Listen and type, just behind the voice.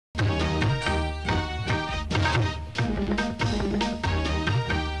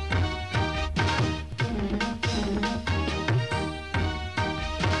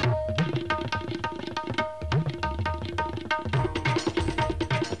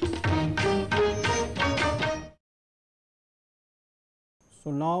So,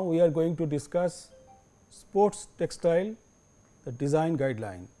 now we are going to discuss sports textile, the design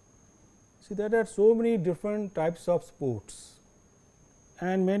guideline. See, there are so many different types of sports,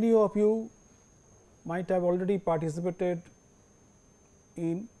 and many of you might have already participated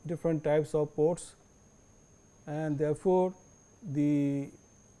in different types of sports, and therefore, the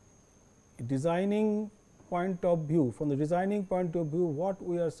designing point of view, from the designing point of view, what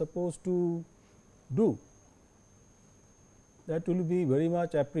we are supposed to do, that will be very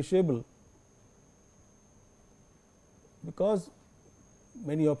much appreciable, because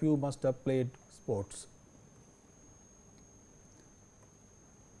many of you must have played sports.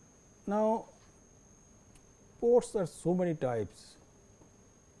 Now, sports are so many types.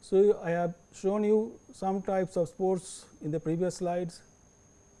 So, I have shown you some types of sports in the previous slides.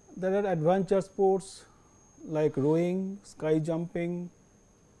 There are adventure sports like rowing, sky jumping,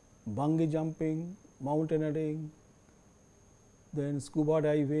 bungee jumping, mountaineering, then scuba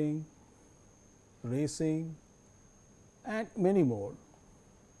diving, racing, and many more.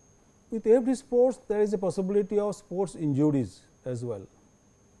 With every sport, there is a possibility of sports injuries as well,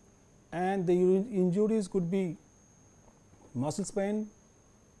 and the injuries could be muscle pain,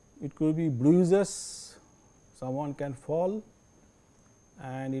 it could be bruises, someone can fall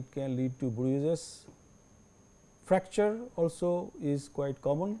and it can lead to bruises. Fracture also is quite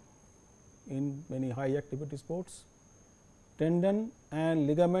common in many high activity sports. Tendon and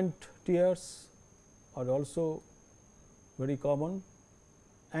ligament tears are also very common,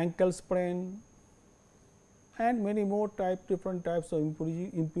 ankle sprain, and many more different types of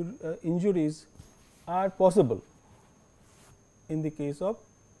injuries are possible in the case of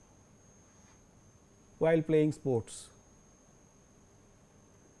while playing sports.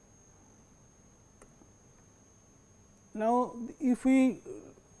 Now, if we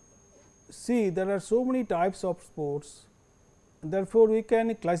see, there are so many types of sports, therefore, we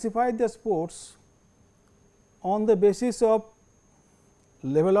can classify the sports on the basis of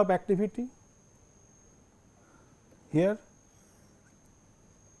level of activity here,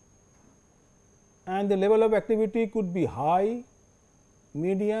 and the level of activity could be high,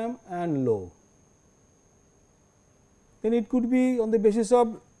 medium and low. Then it could be on the basis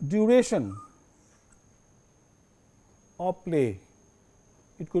of duration of play.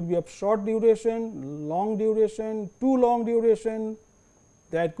 It could be of short duration, long duration, too long duration,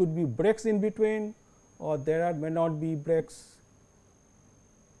 there could be breaks in between, or there may not be breaks.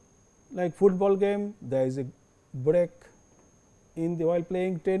 Like football game, there is a break. In the while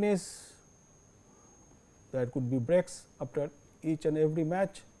playing tennis, there could be breaks after each and every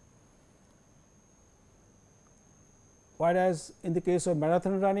match. Whereas, in the case of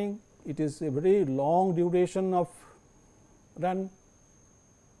marathon running, it is a very long duration of run.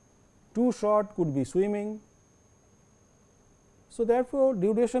 Too short could be swimming. So, therefore,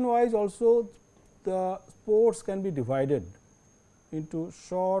 duration wise also the sports can be divided into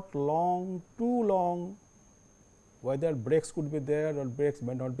short, long, too long, whether breaks could be there or breaks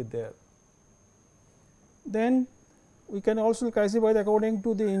may not be there. Then we can also classify according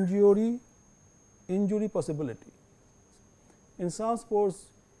to the injury possibility. In some sports,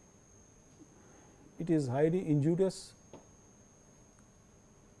 it is highly injurious.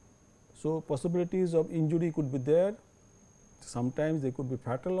 So, possibilities of injury could be there, sometimes they could be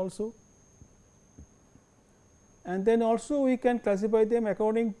fatal also. And then also we can classify them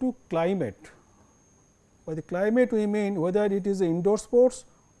according to climate. By the climate we mean whether it is indoor sports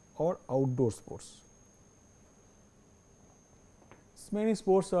or outdoor sports. Many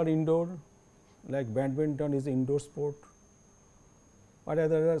sports are indoor, like badminton is an indoor sport, but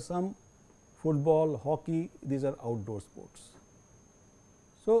there are some football, hockey, these are outdoor sports.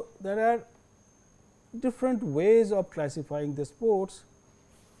 So, there are different ways of classifying the sports,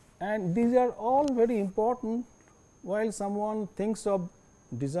 and these are all very important while someone thinks of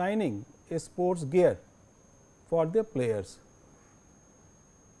designing a sports gear for the players.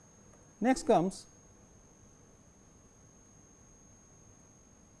 Next comes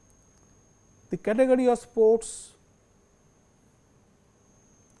the category of sports,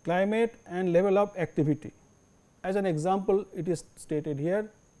 climate and level of activity. As an example, it is stated here,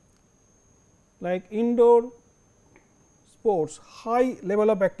 like indoor sports, high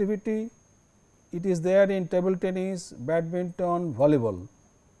level of activity, it is there in table tennis, badminton, volleyball,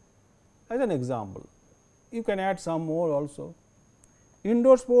 as an example. You can add some more also.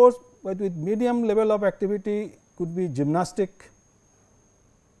 Indoor sports, but with medium level of activity could be gymnastic,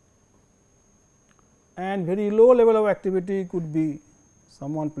 and very low level of activity could be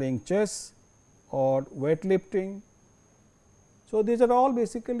someone playing chess or weightlifting. So, these are all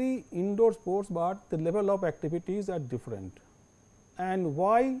basically indoor sports, but the level of activities are different. and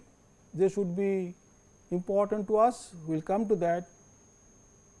why they should be important to us, we will come to that.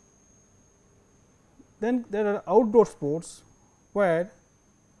 Then there are outdoor sports, where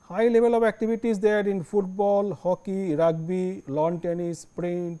high level of activity is there in football, hockey, rugby, lawn tennis,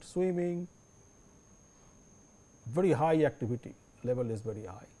 sprint, swimming, very high activity level is very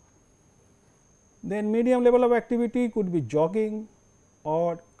high. Then medium level of activity could be jogging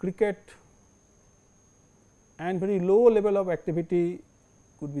or cricket, and very low level of activity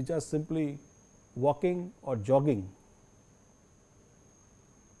could be just simply walking or jogging.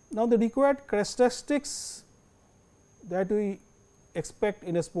 Now, the required characteristics that we expect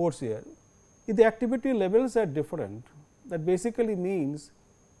in a sports here, if the activity levels are different, that basically means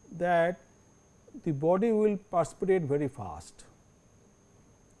that the body will perspirate very fast,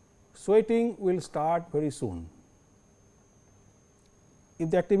 sweating will start very soon. If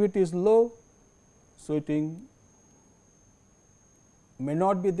the activity is low, sweating may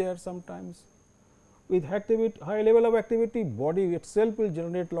not be there sometimes. With high level of activity, body itself will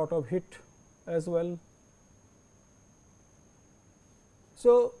generate lot of heat as well.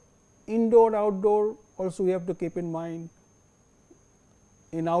 So, indoor, outdoor also we have to keep in mind.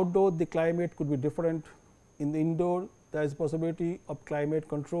 In outdoor, the climate could be different. In the indoor, there is possibility of climate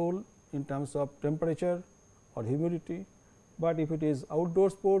control in terms of temperature or humidity, but if it is outdoor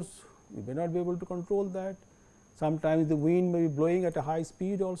sports, we may not be able to control that. Sometimes the wind may be blowing at a high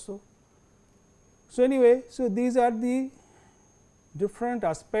speed also. So, anyway, so these are the different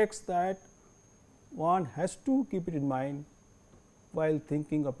aspects that one has to keep it in mind while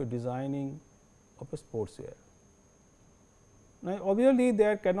thinking of a designing of a sports wear. Now, obviously,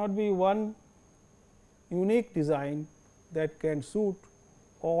 there cannot be one unique design that can suit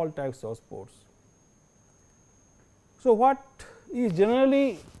all types of sports. So, what is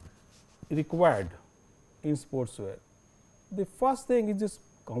generally required in sportswear? The first thing is this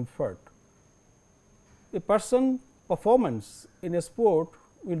comfort. A person performance in a sport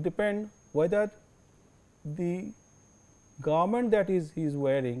will depend whether the garment that he is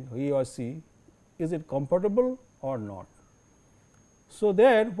wearing, he or she, is it comfortable or not. So,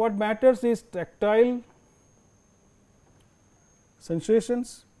 there what matters is tactile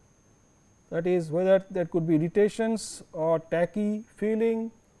sensations, that is whether there could be irritations or tacky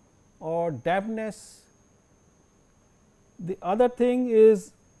feeling or dampness. The other thing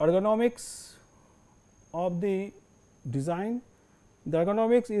is ergonomics of the design. The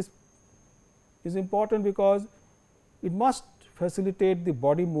ergonomics is important because it must facilitate the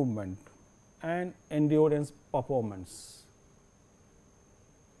body movement and endurance performance.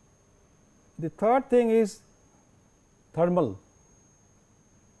 The third thing is thermal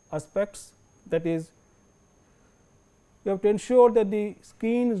aspects, that is you have to ensure that the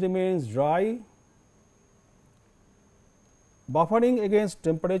skin remains dry, buffering against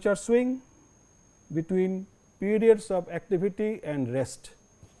temperature swing between periods of activity and rest.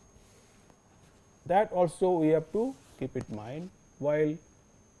 That also we have to keep in mind while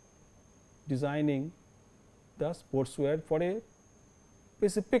designing the sportswear for a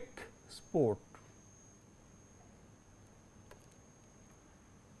specific sport.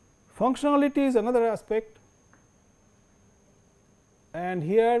 Functionality is another aspect, and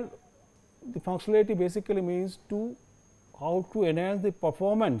here the functionality basically means to how to enhance the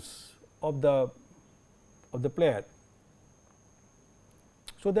performance of the player.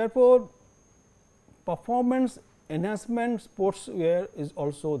 So, therefore, performance enhancement sportswear is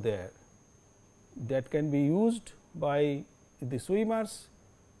also there, that can be used by the swimmers,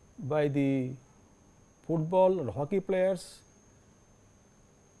 by the football or hockey players,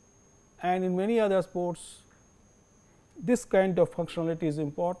 and in many other sports. This kind of functionality is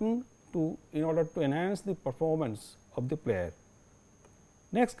important in order to enhance the performance of the player.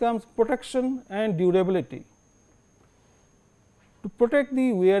 Next comes protection and durability. To protect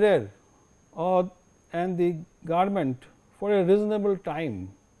the wearer and the garment for a reasonable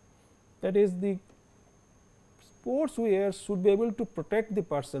time, that is, the sports wear should be able to protect the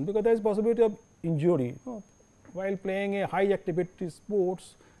person, because there is possibility of injury. While playing a high activity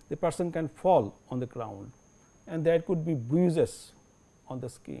sports, the person can fall on the ground and there could be bruises on the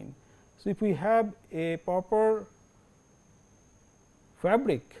skin. So, if we have a proper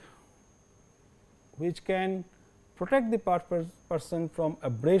fabric which can protect the person from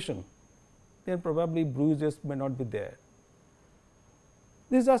abrasion, then probably bruises may not be there.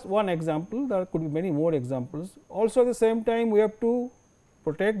 This is just one example, there could be many more examples. Also at the same time, we have to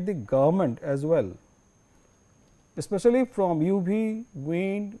protect the garment as well, especially from UV,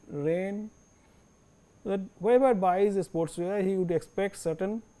 wind, rain. That whoever buys a sportswear, he would expect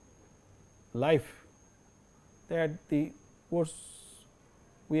certain life, that the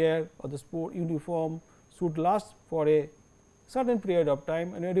wear or the sport uniform should last for a certain period of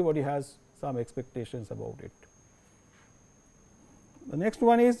time, and everybody has some expectations about it. The next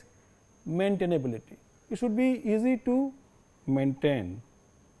one is maintainability. It should be easy to maintain.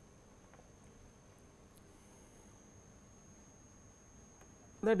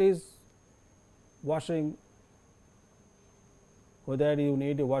 That is washing, whether you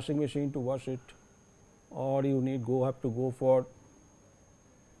need a washing machine to wash it, or you have to go for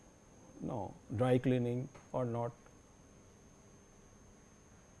dry cleaning or not.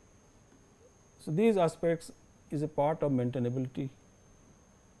 So, these aspects is a part of maintainability.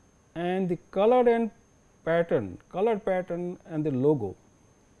 And the color and pattern, and the logo.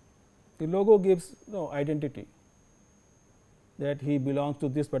 The logo gives identity, that he belongs to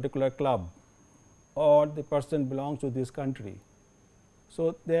this particular club or the person belongs to this country.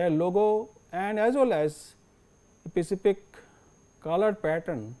 So, their logo and as well as a specific color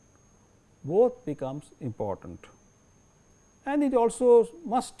pattern both becomes important, and it also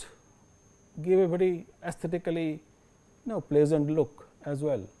must give a very aesthetically pleasant look as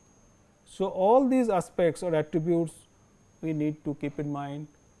well. So, all these aspects or attributes we need to keep in mind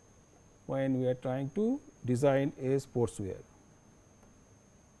when we are trying to design a sportswear.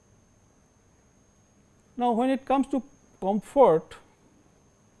 Now, when it comes to comfort,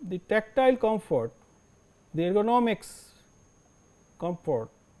 the tactile comfort, the ergonomics comfort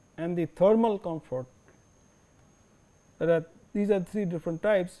and the thermal comfort, these are three different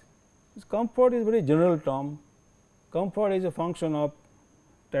types. This comfort is a very general term. Comfort is a function of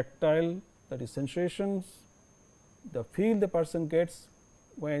tactile, that is sensations, the feel the person gets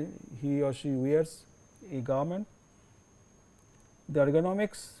when he or she wears a garment. The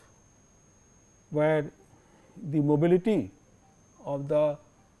ergonomics, where the mobility of the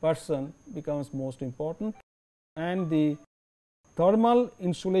person becomes most important, and the thermal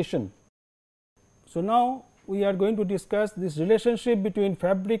insulation. So, now we are going to discuss this relationship between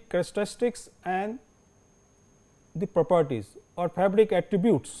fabric characteristics and the properties or fabric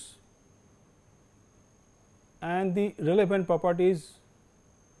attributes and the relevant properties.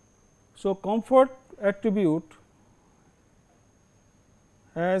 So, comfort attribute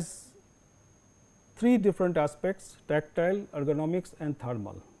has three different aspects: tactile, ergonomics and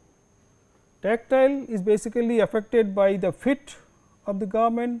thermal. Tactile is basically affected by the fit of the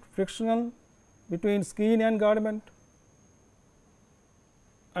garment, frictional between skin and garment.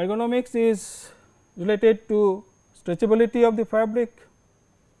 Ergonomics is related to stretchability of the fabric,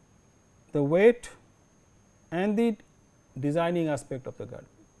 the weight and the designing aspect of the garment,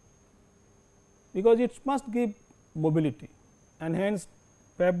 because it must give mobility, and hence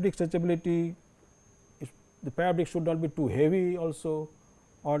fabric stretchability. The fabric should not be too heavy also,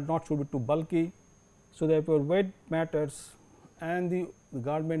 or not should be too bulky. So, therefore, weight matters, and the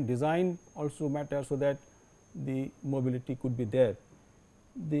garment design also matters, so that the mobility could be there.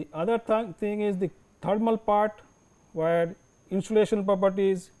 The other thing is the thermal part, where insulation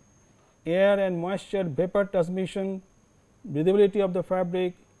properties, air and moisture, vapor transmission, breathability of the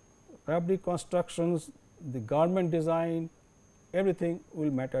fabric, fabric constructions, the garment design, everything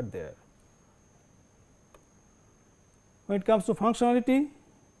will matter there. When it comes to functionality,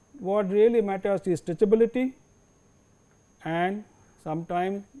 what really matters is stretchability and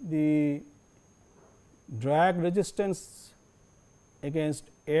sometimes the drag resistance against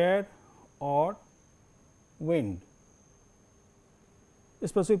air or wind.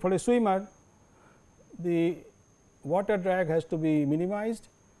 Especially for a swimmer, the water drag has to be minimized,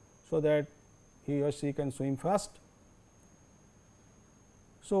 so that he or she can swim fast.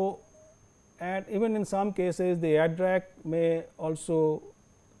 So, and even in some cases the air drag may also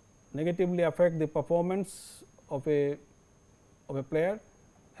negatively affect the performance of a player,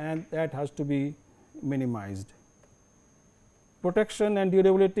 and that has to be minimized. Protection and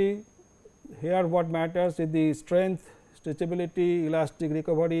durability, here what matters is the strength, stretchability, elastic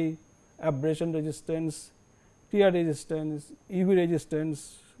recovery, abrasion resistance, tear resistance, UV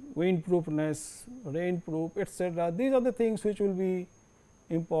resistance, windproofness, rainproof, etc. These are the things which will be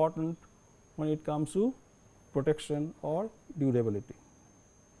important when it comes to protection or durability.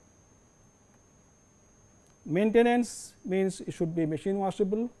 Maintenance means it should be machine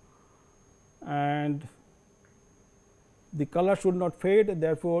washable, and the color should not fade,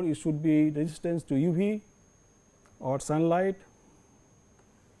 therefore, it should be resistant to UV or sunlight.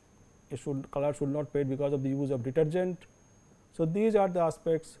 Color should not fade because of the use of detergent. So, these are the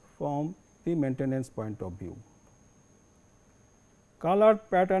aspects from the maintenance point of view. Color,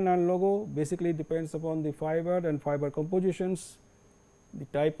 pattern and logo basically depends upon the fiber and fiber compositions, the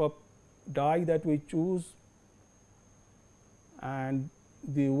type of dye that we choose, and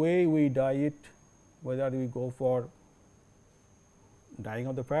the way we dye it, whether we go for dyeing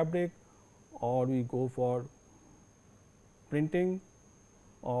of the fabric or we go for printing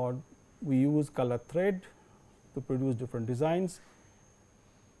or we use color thread to produce different designs.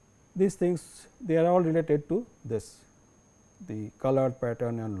 These things, they are all related to this, the color,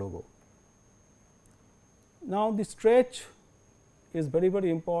 pattern and logo. Now, the stretch is very, very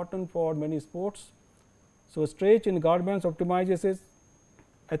important for many sports. So, stretch in garments optimizes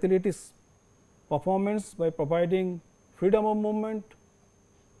athletics performance by providing freedom of movement,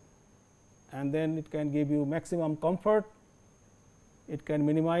 and then it can give you maximum comfort. It can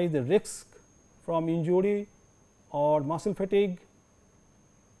minimize the risk from injury or muscle fatigue,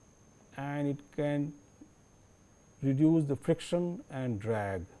 and it can reduce the friction and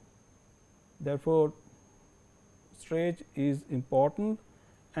drag. Therefore, stretch is important,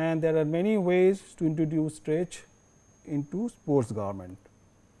 and there are many ways to introduce stretch into sports garment.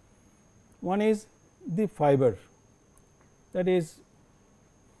 One is the fiber, that is,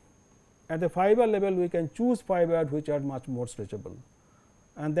 at the fiber level we can choose fibers which are much more stretchable,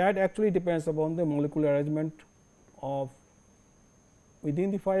 and that actually depends upon the molecular arrangement of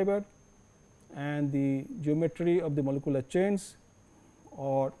within the fiber and the geometry of the molecular chains,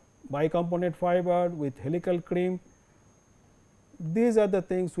 or bicomponent fiber with helical cream. These are the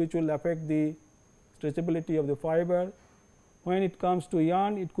things which will affect the stretchability of the fiber. When it comes to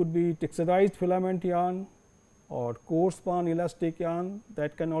yarn, it could be texturized filament yarn or coarse spun elastic yarn,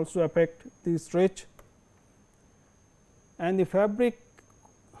 that can also affect the stretch. And the fabric,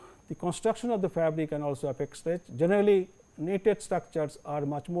 the construction of the fabric can also affect stretch. Generally, knitted structures are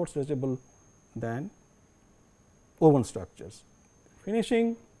much more stretchable than woven structures.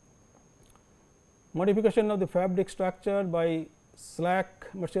 Finishing, modification of the fabric structure by slack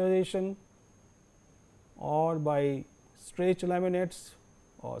materialization or by stretch laminates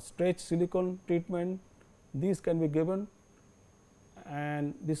or stretch silicone treatment, these can be given,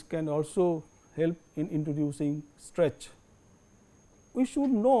 and this can also help in introducing stretch. We should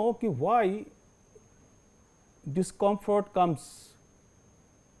know why discomfort comes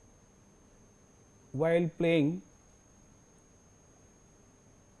while playing.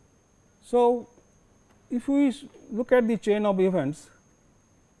 So, if we look at the chain of events,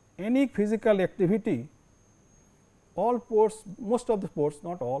 any physical activity, all sports, most of the sports,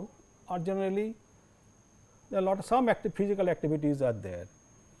 not all, are generally, there are some physical activities are there.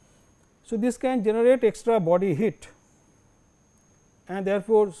 So, this can generate extra body heat, and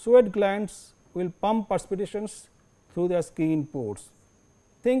therefore, sweat glands will pump perspirations through the skin pores.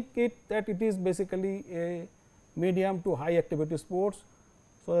 Think it that it is basically a medium to high activity sports.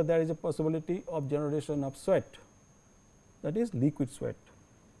 So, that there is a possibility of generation of sweat, that is liquid sweat.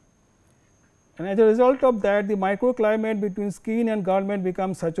 And as a result of that, the microclimate between skin and garment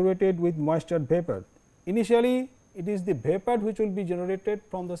becomes saturated with moisture vapor. Initially, it is the vapor which will be generated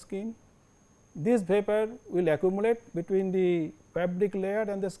from the skin. This vapor will accumulate between the fabric layer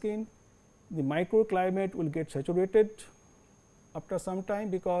and the skin. The microclimate will get saturated after some time,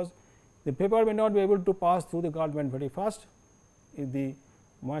 because the vapor may not be able to pass through the garment very fast if the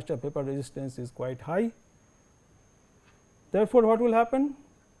moisture vapor resistance is quite high. Therefore, what will happen?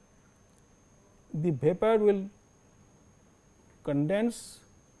 The vapor will condense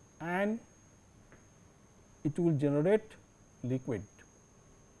and it will generate liquid.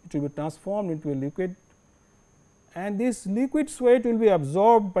 It will be transformed into a liquid, and this liquid sweat will be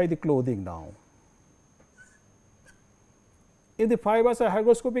absorbed by the clothing now. If the fibers are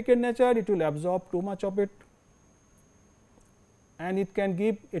hygroscopic in nature, it will absorb too much of it, and it can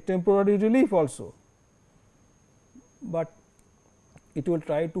give a temporary relief also, but it will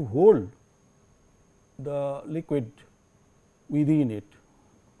try to hold the liquid within it.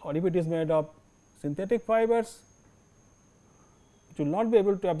 Or if it is made of synthetic fibers, it will not be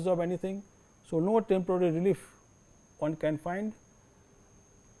able to absorb anything. So, no temporary relief one can find,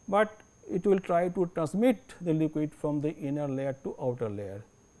 but it will try to transmit the liquid from the inner layer to outer layer.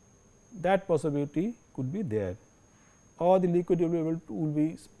 That possibility could be there, or the liquid will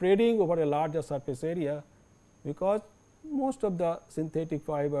be spreading over a larger surface area, because most of the synthetic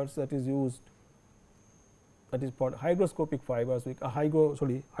fibers that is used, that is for hygroscopic fibers,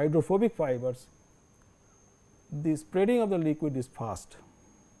 hydrophobic fibers, the spreading of the liquid is fast.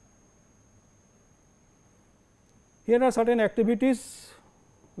 Here are certain activities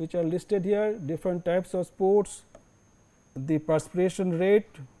which are listed here, different types of sports. The perspiration rate,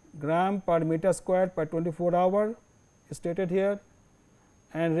 gram per meter square per 24 hour is stated here,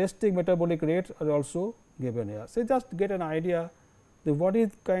 and resting metabolic rates are also given here. So, just get an idea the what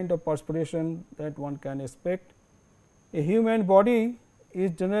is kind of perspiration that one can expect. A human body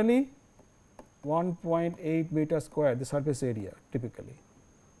is generally 1.8 meter square, the surface area typically.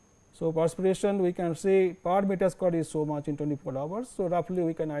 So, perspiration we can say per meter square is so much in 24 hours. So, roughly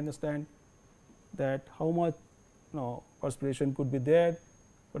we can understand that how much perspiration could be there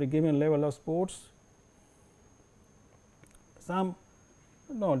for a given level of sports. Some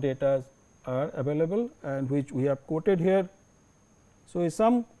data are available and which we have quoted here. So,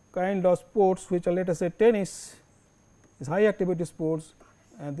 some kind of sports which are, let us say tennis is high activity sports,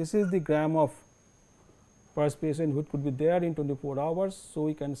 and this is the gram of perspiration which could be there in 24 hours. So,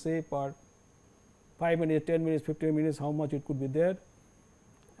 we can say per 5 minutes, 10 minutes, 15 minutes how much it could be there,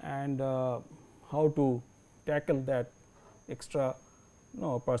 and how to tackle that extra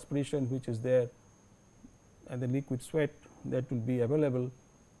perspiration which is there and the liquid sweat that will be available,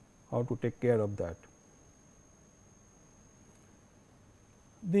 how to take care of that.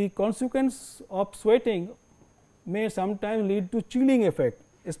 The consequence of sweating may sometimes lead to chilling effect,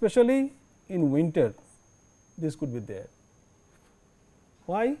 especially in winter. This could be there.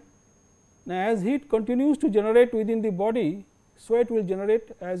 Why? Now, as heat continues to generate within the body, sweat will generate,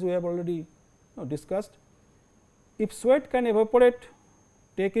 as we have already discussed. If sweat can evaporate,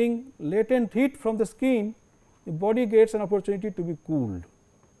 taking latent heat from the skin, the body gets an opportunity to be cooled.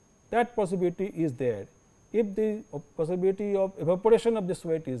 That possibility is there if the possibility of evaporation of the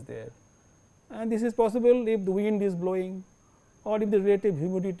sweat is there, and this is possible if the wind is blowing or if the relative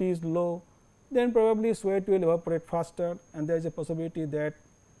humidity is low, then probably sweat will evaporate faster, and there is a possibility that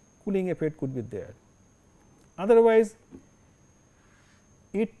cooling effect could be there. Otherwise,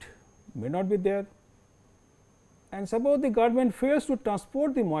 it may not be there, and suppose the garment fails to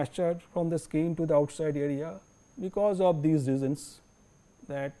transport the moisture from the skin to the outside area because of these reasons,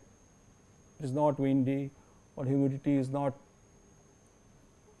 that it is not windy or humidity is not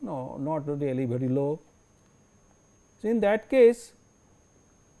really very low. So, in that case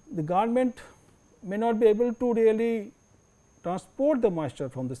the garment may not be able to really transport the moisture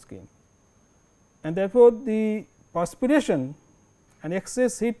from the skin, and therefore, the perspiration and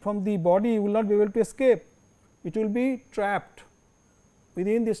excess heat from the body will not be able to escape. It will be trapped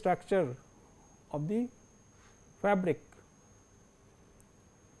within the structure of the fabric.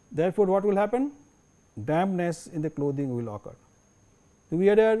 Therefore, what will happen? Dampness in the clothing will occur. The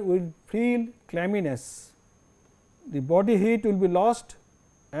wearer will feel clamminess. The body heat will be lost,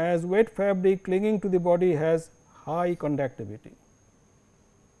 as wet fabric clinging to the body has high conductivity,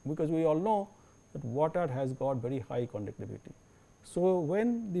 because we all know that water has got very high conductivity. So,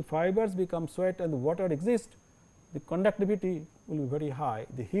 when the fibers become sweat and the water exists, the conductivity will be very high,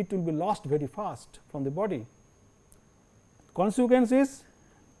 the heat will be lost very fast from the body. Consequence is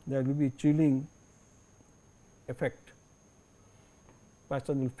there will be chilling effect,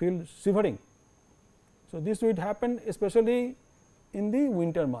 person will feel shivering. So, this would happen especially in the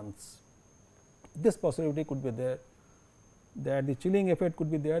winter months. This possibility could be there, that the chilling effect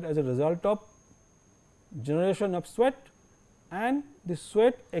could be there as a result of generation of sweat and the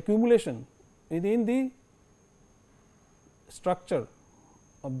sweat accumulation within the structure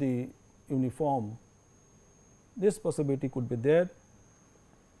of the uniform. This possibility could be there.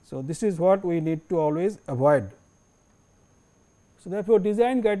 So, this is what we need to always avoid. So, therefore,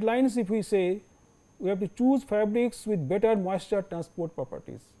 design guidelines, if we say we have to choose fabrics with better moisture transport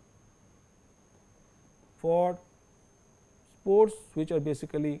properties for sports which are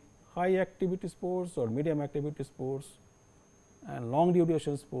basically high activity sports or medium activity sports and long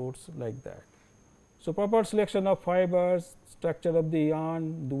duration sports like that. So, proper selection of fibers, structure of the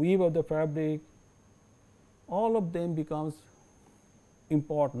yarn, the weave of the fabric, all of them becomes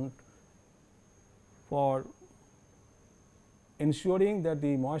important for ensuring that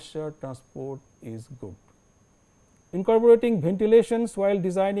the moisture transport is good. Incorporating ventilations while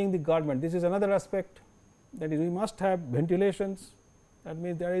designing the garment, this is another aspect, that is we must have ventilations, that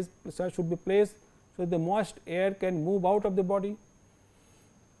means there should be place so the moist air can move out of the body,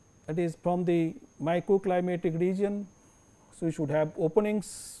 that is from the microclimatic region. So, we should have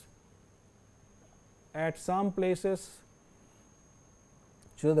openings at some places,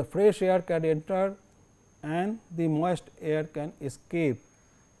 so the fresh air can enter and the moist air can escape.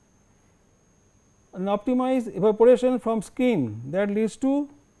 And optimize evaporation from skin, that leads to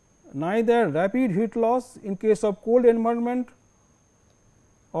neither rapid heat loss in case of cold environment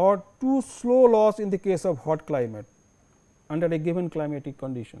or too slow loss in the case of hot climate under a given climatic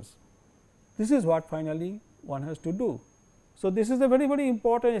conditions. This is what finally one has to do. So, this is a very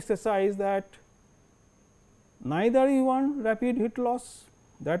important exercise, that neither you want rapid heat loss,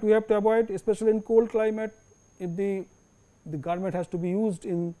 that we have to avoid, especially in cold climate, if the garment has to be used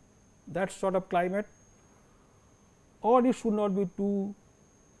in that sort of climate, or it should not be too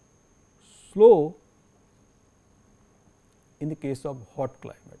slow in the case of hot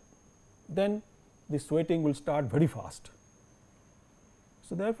climate, then the sweating will start very fast.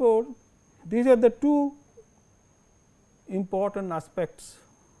 So, therefore, these are the two important aspects,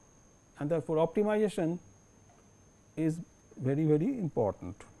 and therefore, optimization is very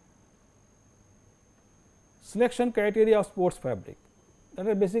important. Selection criteria of sports fabric, there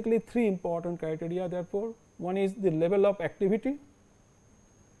are basically three important criteria. Therefore, one is the level of activity,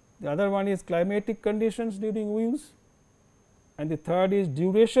 the other one is climatic conditions during use, and the third is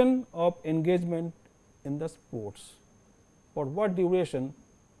duration of engagement in the sports. For what duration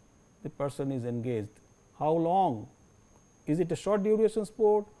the person is engaged, how long, is it a short duration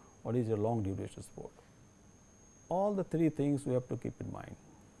sport or is it a long duration sport? All the three things we have to keep in mind.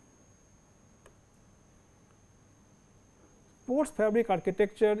 Sports fabric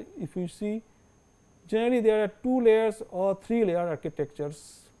architecture, if you see, generally there are 2 layers or 3 layer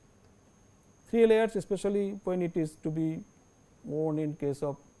architectures. 3 layers, especially when it is to be worn in case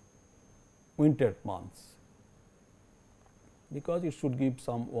of winter months, because it should give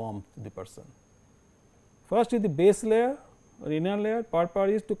some warmth to the person. First is the base layer or inner layer.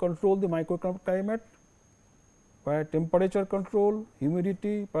 Purpose is to control the microclimate by temperature control,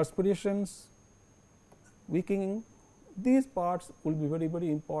 humidity, perspirations, wicking. These parts will be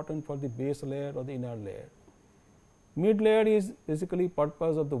very important for the base layer or the inner layer. Mid layer is basically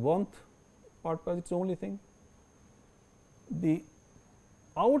purpose of the warmth purpose, it is the only thing. The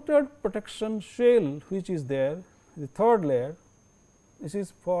outer protection shell which is there, the third layer, this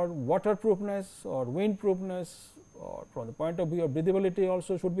is for waterproofness or windproofness, or from the point of view of breathability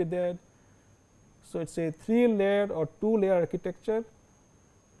also should be there. So, it is a 3 layer or 2 layer architecture,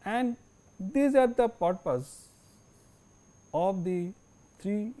 and these are the purpose of the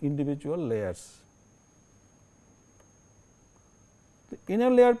 3 individual layers. The inner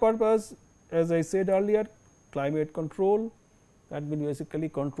layer purpose, as I said earlier, climate control, that means basically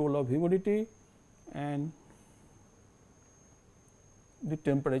control of humidity and the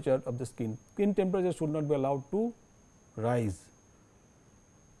temperature of the skin. Skin temperature should not be allowed to rise.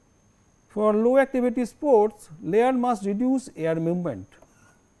 For low activity sports, layer must reduce air movement,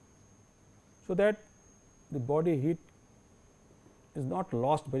 so that the body heat is not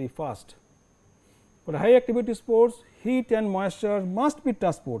lost very fast. For high activity sports, heat and moisture must be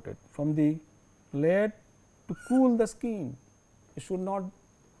transported from the layer to cool the skin. It should not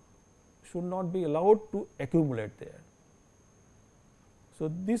be allowed to accumulate there.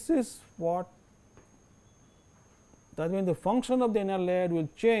 So, this is what, that means the function of the inner layer will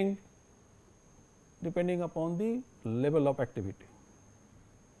change depending upon the level of activity.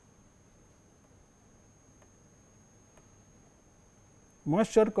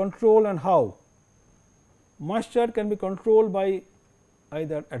 Moisture control and how? Moisture can be controlled by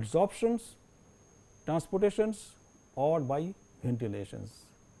either adsorptions, transportations, or by ventilations.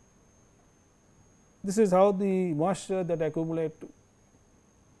 This is how the moisture that accumulate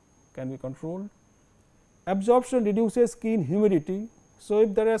can be controlled. Absorption reduces skin humidity. So,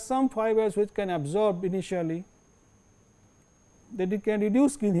 if there are some fibers which can absorb initially, then it can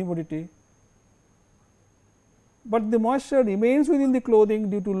reduce skin humidity, but the moisture remains within the clothing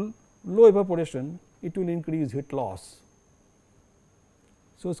due to low evaporation, it will increase heat loss.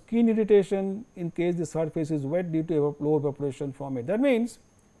 So, skin irritation in case the surface is wet due to low evaporation from it. That means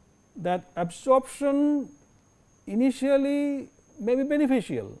that absorption initially may be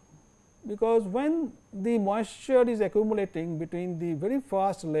beneficial, because when the moisture is accumulating between the very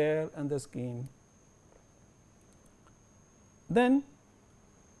first layer and the skin, then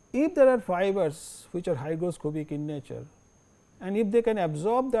if there are fibers which are hygroscopic in nature, and if they can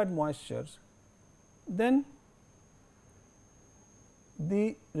absorb that moisture, then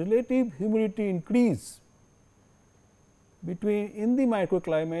the relative humidity increase between in the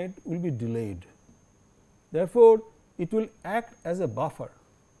microclimate will be delayed. Therefore, it will act as a buffer.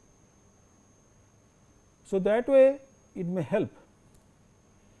 So, that way it may help,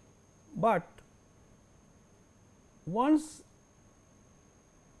 but once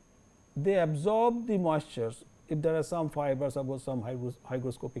they absorb the moistures, if there are some fibers, suppose some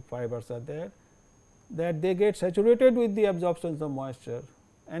hygroscopic fibers are there, that they get saturated with the absorption of moisture,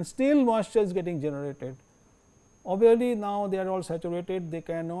 and still moisture is getting generated. Obviously, now they are all saturated, they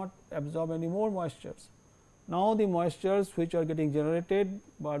cannot absorb any more moistures. Now, the moistures which are getting generated,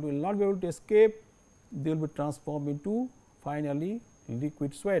 but will not be able to escape, they will be transformed into finally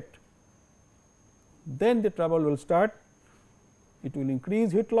liquid sweat. Then the trouble will start, it will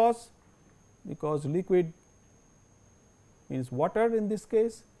increase heat loss, because liquid means water in this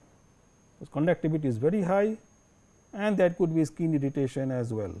case, conductivity is very high, and that could be skin irritation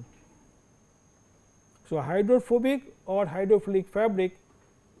as well. So, hydrophobic or hydrophilic fabric,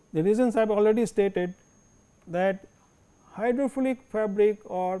 the reasons I have already stated that hydrophilic fabric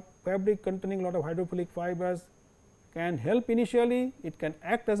or fabric containing a lot of hydrophilic fibers can help initially, it can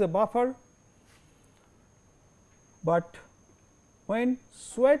act as a buffer, but when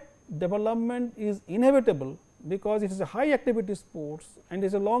sweat development is inevitable because it is a high activity sports and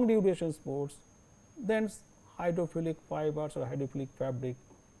is a long duration sports, then hydrophilic fibers or hydrophilic fabric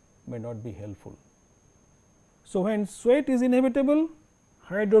may not be helpful. So, when sweat is inevitable,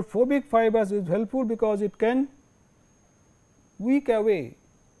 hydrophobic fibers is helpful because it can weak away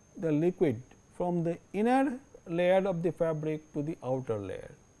the liquid from the inner layer of the fabric to the outer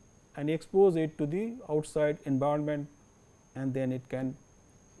layer and expose it to the outside environment, and then it can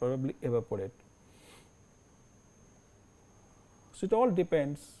probably evaporate. So, it all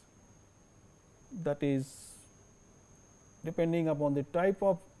depends, that is depending upon the type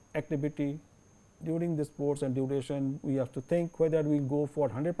of activity during the sports and duration. We have to think whether we go for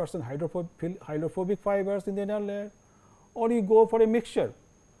 100% hydrophobic fibers in the inner layer, or you go for a mixture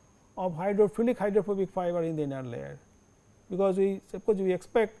of hydrophilic hydrophobic fiber in the inner layer, because we suppose we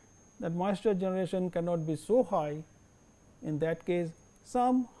expect that moisture generation cannot be so high. In that case,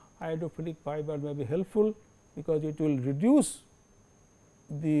 some hydrophilic fiber may be helpful because it will reduce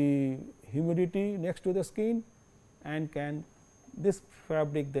the humidity next to the skin, and can this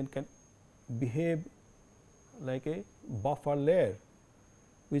fabric then can behave like a buffer layer,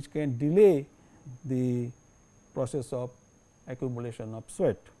 which can delay the process of accumulation of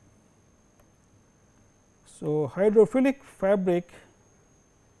sweat. So, hydrophilic fabric,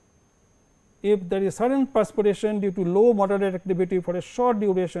 if there is sudden perspiration due to low moderate activity for a short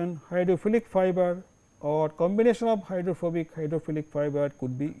duration, hydrophilic fiber or combination of hydrophobic hydrophilic fiber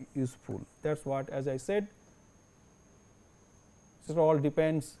could be useful. That is what, as I said, it all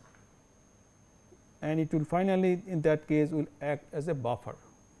depends, and it will finally in that case will act as a buffer.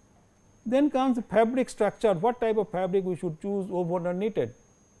 Then comes the fabric structure. What type of fabric we should choose, woven or knitted?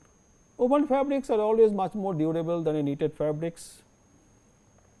 Woven fabrics are always much more durable than knitted fabrics.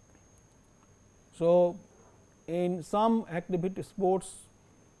 So, in some activity sports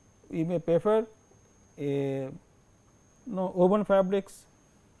we may prefer woven fabrics,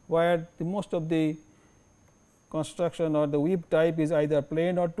 where the most of the construction or the weave type is either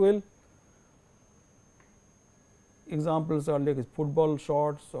plain or twill. Examples are like football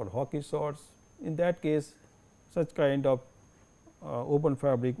shorts or hockey shorts. In that case, such kind of woven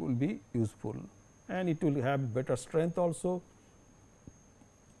fabric will be useful, and it will have better strength also.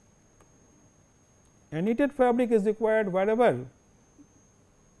 And knitted fabric is required wherever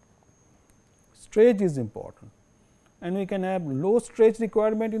stretch is important, and we can have low stretch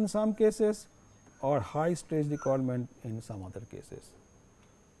requirement in some cases or high stretch requirement in some other cases.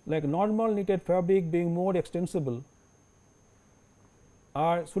 Like normal knitted fabric being more extensible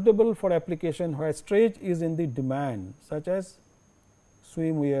are suitable for application where stretch is in the demand, such as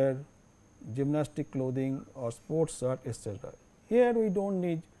swimwear, gymnastic clothing or sports shirt, etc. Here we do not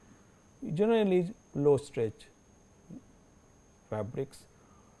need, we generally need low stretch fabrics,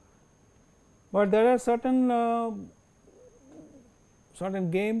 but there are certain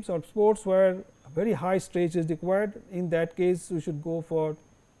games or sports where very high stretch is required. In that case, we should go for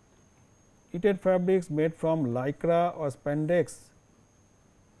knitted fabrics made from lycra or spandex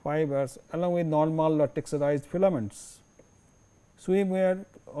fibers along with normal or texturized filaments. Swimwear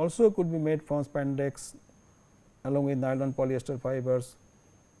also could be made from spandex along with nylon polyester fibers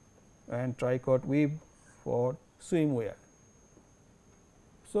and tricot weave for swimwear.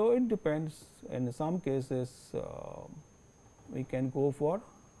 So, it depends, in some cases we can go for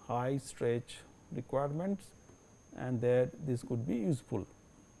high stretch requirements, and there this could be useful.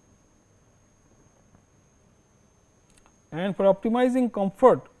 And for optimizing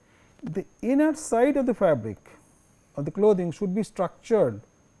comfort, the inner side of the fabric of the clothing should be structured,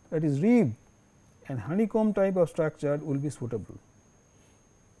 that is reeved, and honeycomb type of structure will be suitable,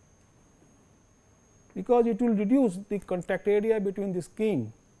 because it will reduce the contact area between the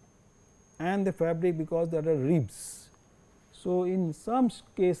skin and the fabric, because there are ribs. So, in some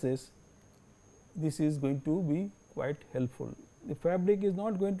cases this is going to be quite helpful. The fabric is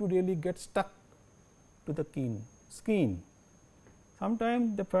not going to really get stuck to the skin.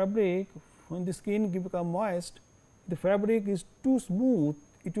 Sometimes the fabric, when the skin become moist, the fabric is too smooth,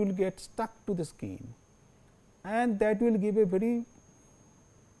 it will get stuck to the skin, and that will give a very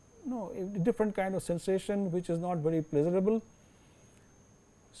a different kind of sensation which is not very pleasurable.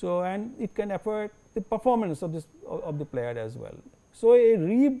 So, and it can affect the performance of the player as well. So, a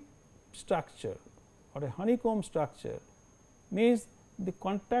reeve structure or a honeycomb structure means the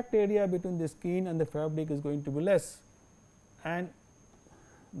contact area between the skin and the fabric is going to be less, and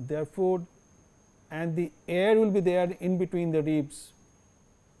therefore, and the air will be there in between the ribs,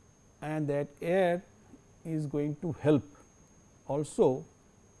 and that air is going to help also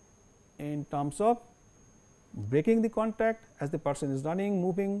in terms of breaking the contact as the person is running,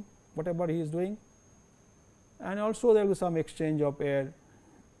 moving, whatever he is doing, and also there will be some exchange of air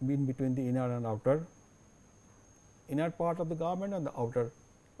in between the inner and outer, inner part of the garment and the outer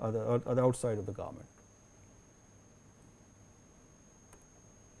or the outside of the garment.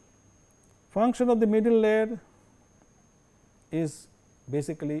 Function of the middle layer is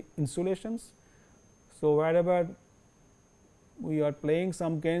basically insulations. So, wherever we are playing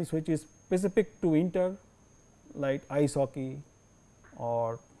some games which is specific to winter, like ice hockey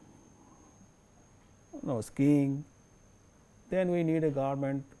or skiing, then we need a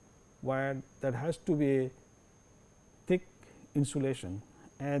garment where that has to be a thick insulation,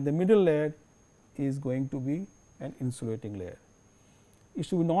 and the middle layer is going to be an insulating layer. It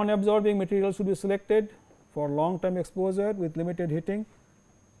should be non-absorbing material should be selected for long term exposure with limited heating,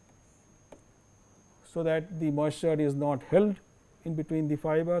 so that the moisture is not held in between the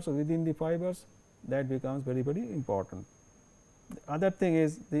fibers or within the fibers. That becomes very, very important. The other thing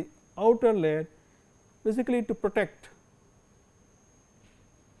is the outer layer, basically to protect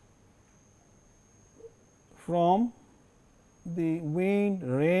from the wind,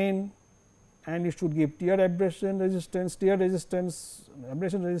 rain, and it should give tear abrasion resistance,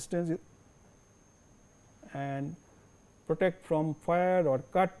 abrasion resistance, and protect from fire or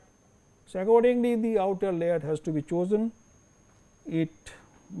cut. So, accordingly, the outer layer has to be chosen. It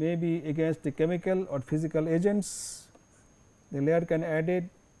may be against the chemical or physical agents. The layer can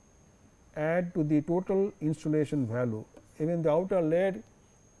add to the total insulation value. Even the outer layer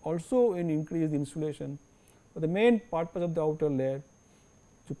also in increased insulation, but the main purpose of the outer layer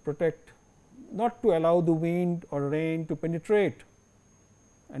to protect, not to allow the wind or rain to penetrate,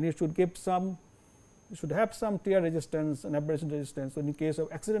 and it should give some, it should have some tear resistance and abrasion resistance. So, in case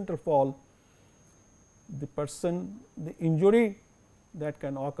of accidental fall, the person, the injury that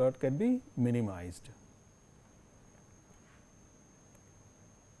can occur can be minimized.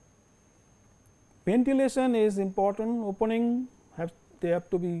 Ventilation is important. Opening they have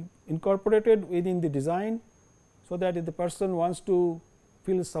to be incorporated within the design, so that if the person wants to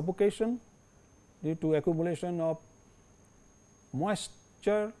feel suffocation due to accumulation of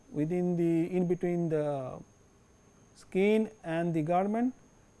moisture within the in between the skin and the garment,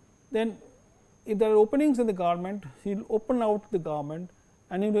 then if there are openings in the garment, he will open out the garment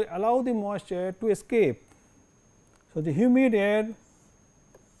and he will allow the moisture to escape. So, the humid air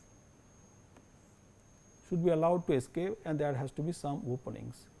should be allowed to escape, and there has to be some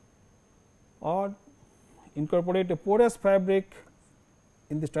openings, or incorporate a porous fabric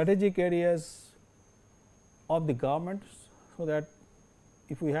in the strategic areas of the garments, so that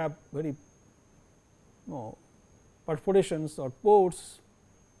if we have very perforations or pores,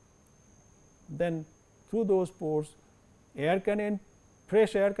 then through those pores air can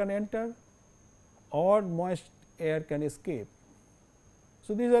fresh air can enter or moist air can escape.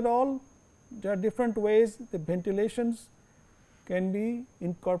 So, these are all, there are different ways the ventilations can be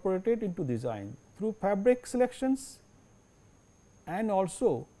incorporated into design through fabric selections and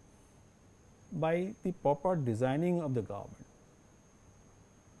also by the proper designing of the garment.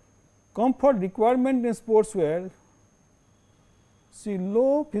 Comfort requirement in sportswear. See,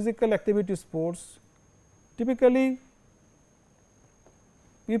 low physical activity sports, typically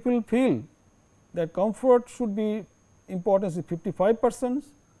people feel that comfort should be importance is 55%,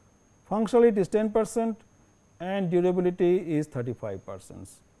 functionality is 10% and durability is 35%.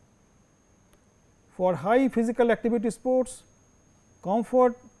 For high physical activity sports,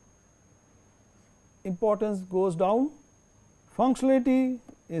 comfort importance goes down, functionality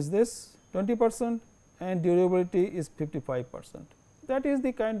is this 20% and durability is 55%. That is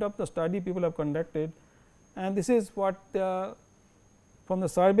the kind of the study people have conducted, and this is what from the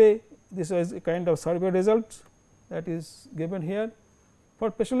survey, this is a kind of survey results that is given here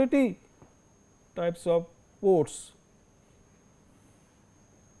for specialty types of sports.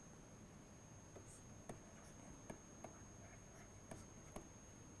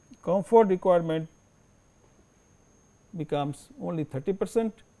 Comfort requirement becomes only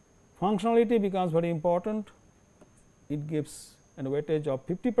 30%, functionality becomes very important, it gives an weightage of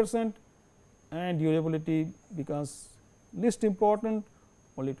 50% and durability becomes least important,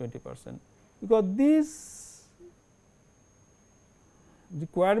 only 20%, because these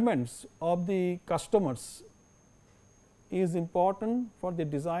requirements of the customers is important for the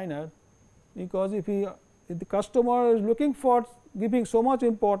designer, because if he the customer is looking for giving so much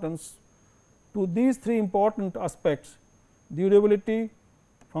importance to these three important aspects, durability,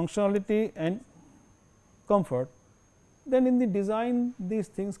 functionality and comfort, then in the design these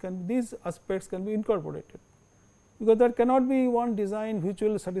aspects can be incorporated, because there cannot be one design which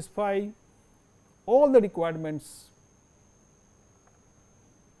will satisfy all the requirements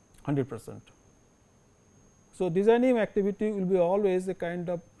 100%. So, designing activity will be always a kind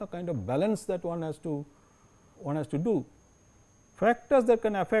of balance that one has to do. Factors that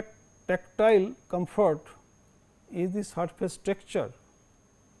can affect tactile comfort is the surface texture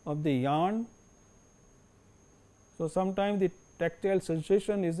of the yarn. So, sometimes the tactile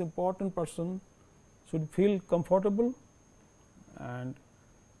sensation is important, person should feel comfortable, and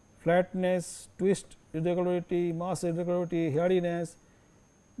flatness, twist, irregularity, mass irregularity, hairiness,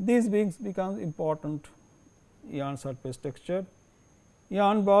 these become important. Yarn surface texture,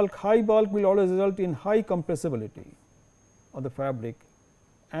 yarn bulk, high bulk will always result in high compressibility of the fabric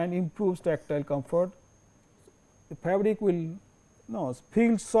and improves tactile comfort. The fabric will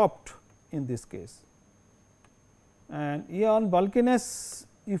feel soft in this case, and yarn bulkiness,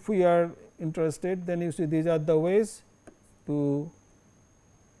 if we are interested, then you see these are the ways to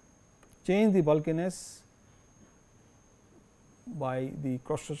change the bulkiness by the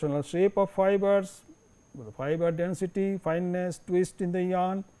cross sectional shape of fibers, the fiber density, fineness, twist in the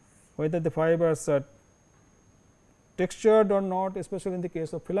yarn, whether the fibers are textured or not, especially in the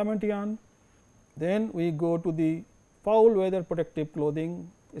case of filament yarn. Then we go to the foul weather protective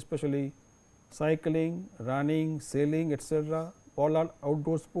clothing, especially cycling, running, sailing, etc., all are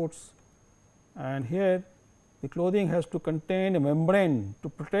outdoor sports, and here the clothing has to contain a membrane to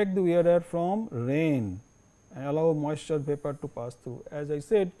protect the wearer from rain and allow moisture vapor to pass through. As I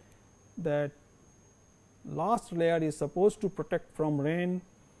said, that last layer is supposed to protect from rain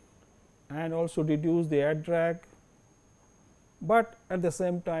and also reduce the air drag, but at the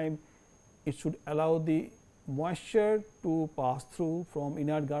same time it should allow the moisture to pass through from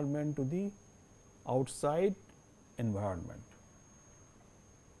inner garment to the outside environment.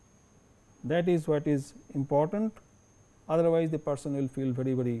 That is what is important, otherwise the person will feel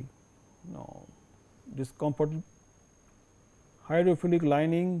very discomfort. Hydrophilic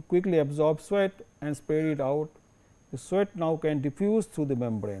lining quickly absorbs sweat and spread it out. The sweat now can diffuse through the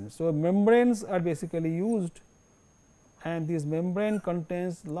membrane. So, membranes are basically used, and this membrane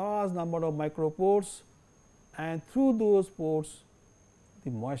contains large number of micropores, and through those pores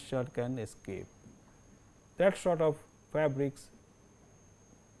the moisture can escape. That sort of fabrics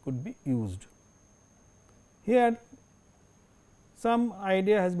could be used. Here some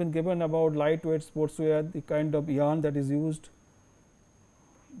idea has been given about lightweight sportswear, the kind of yarn that is used,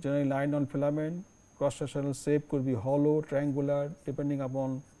 generally lined on filament, cross sectional shape could be hollow, triangular, depending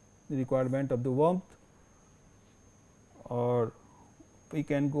upon the requirement of the warmth, or we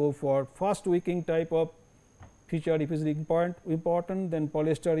can go for fast wicking type of feature if it is important, then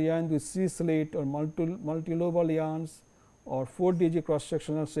polyester yarn with C slit or multi-lobal yarns or 4-digit cross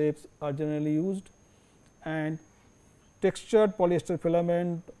sectional shapes are generally used, and textured polyester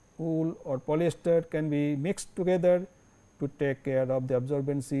filament, wool or polyester can be mixed together to take care of the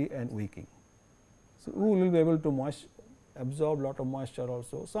absorbency and wicking. So, wool will be able to absorb lot of moisture,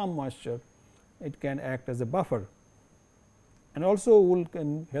 also some moisture, it can act as a buffer, and also wool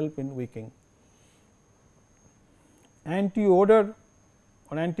can help in wicking. Anti-odor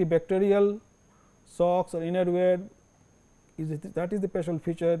or antibacterial socks or innerwear that is the special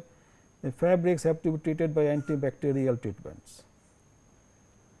feature. The fabrics have to be treated by antibacterial treatments,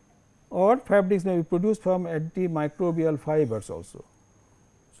 or fabrics may be produced from antimicrobial fibers also.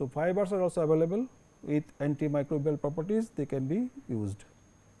 So, fibers are also available with antimicrobial properties, they can be used.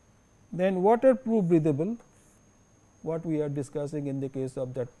 Then waterproof breathable, what we are discussing in the case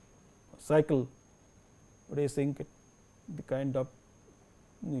of that cycle racing, the kind of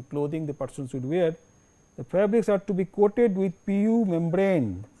clothing the person should wear. The fabrics are to be coated with PU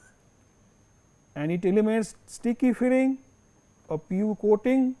membrane, and it eliminates sticky feeling of PU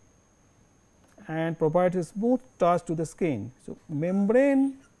coating and provides a smooth touch to the skin. So,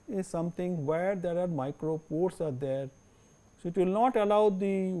 membrane is something where there are micropores are there. So, it will not allow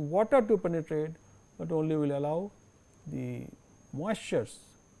the water to penetrate, but only will allow the moistures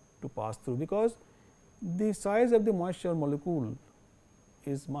to pass through, because the size of the moisture molecule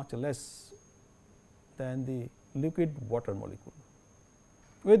is much less than the liquid water molecule.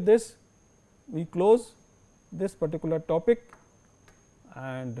 With this we close this particular topic,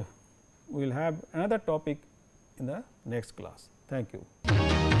 and we will have another topic in the next class. Thank you.